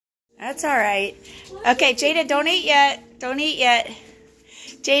That's all right. Okay, Jaden, don't eat yet. Don't eat yet.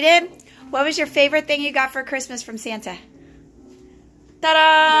 Jaden, what was your favorite thing you got for Christmas from Santa?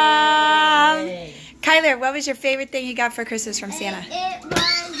 Ta-da! Kyler, what was your favorite thing you got for Christmas from Santa? It was my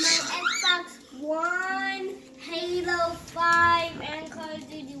Xbox One, Halo 5, and Call of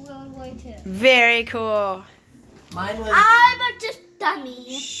Duty World War II. Very cool. Mine was. I'm just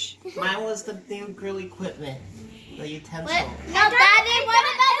dummy. Mine was the new grill equipment, the utensil. No, Daddy, what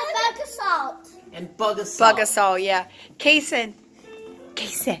about the bug assault? And bug assault. Bug assault, yeah. Kayson,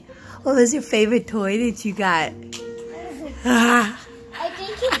 what was your favorite toy that you got? I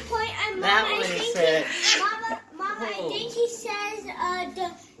think he point at Mama. That one he said. Mama, I think he says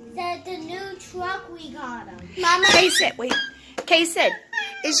the new truck we got him. Mama. Kayson, wait. Kayson,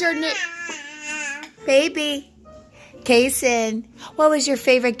 is your new baby? Kayson, what was your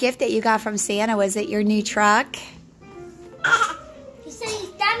favorite gift that you got from Santa? Was it your new truck? He said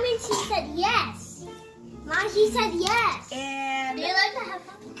that means he said yes. Mom, he said yes. And Do you like the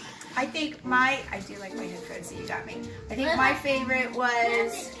headphones? I think I do like my headphones that you got me. I think my favorite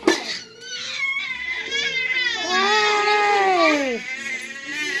was.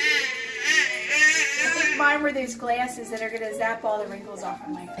 I think mine were those glasses that are gonna zap all the wrinkles off of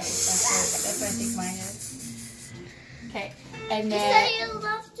my face. That's what I think mine is. Okay, and You then. said you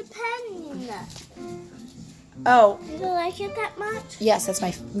loved the pen. Oh. Do you like it that much? Yes, that's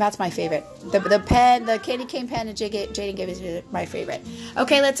my favorite. The pen, the candy cane pen that Jaden gave is my favorite.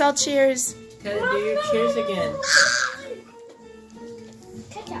 Okay, let's all cheers. Gotta do your cheers again.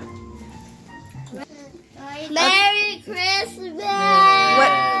 Merry Christmas!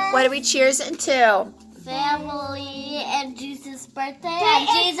 What are we cheersing to? Family and Jesus' birthday and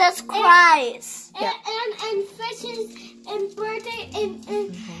Jesus Christ. And Fish's and birthday and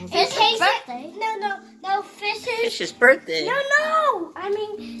Fish's birthday. No, Fish's. Fish's birthday. No. I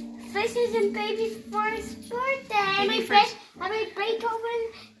mean Fish's and baby's first birthday. I mean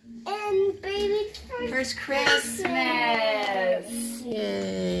Beethoven and baby's First Christmas.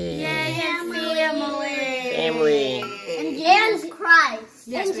 Yay. Family. And Jesus Christ.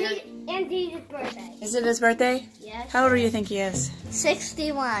 Yes, and Jesus' birthday. Is it his birthday? Yes. How old do you think he is?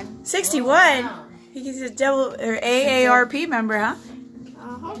 61. 61? Wow. He's a double or AARP member, huh?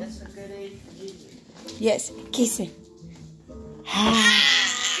 Uh-huh. That's a good age for Jesus. Yes. Kayson.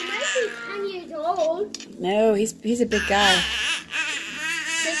 He might be 10 years old. No, he's a big guy.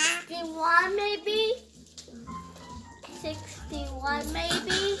 61 maybe? 61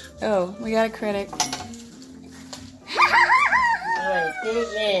 maybe? Oh, we got a critic. Alright,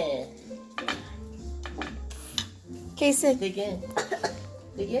 dig in. Kayson. Dig in.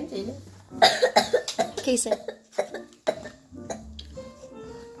 Dig in, dig in. Kayson.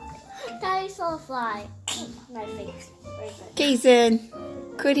 Daddy saw a fly. My face. Kayson.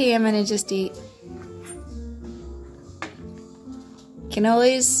 Quit hamming and just eat. Can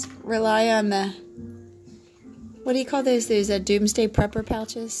always rely on the, what do you call those? Those doomsday prepper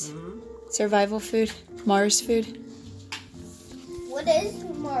pouches? Mm-hmm. Survival food? Mars food? What is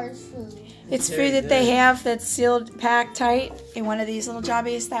Mars food? It's Very food that they good. have that's sealed, packed tight in one of these little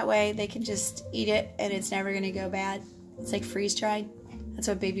jobbies. That way they can just eat it and it's never going to go bad. It's like freeze-dried. That's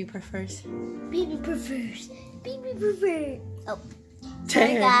what baby prefers. Baby prefers. Baby prefers. Oh.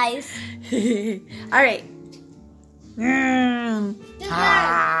 Sorry, guys. All right. No.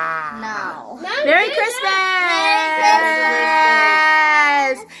 Merry Christmas!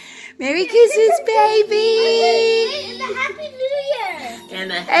 Merry Christmas, baby! And a Happy New Year!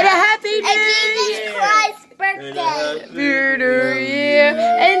 And a Happy New And Jesus Christ's birthday! Year!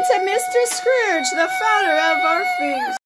 And to Mr. Scrooge, the founder of our feast.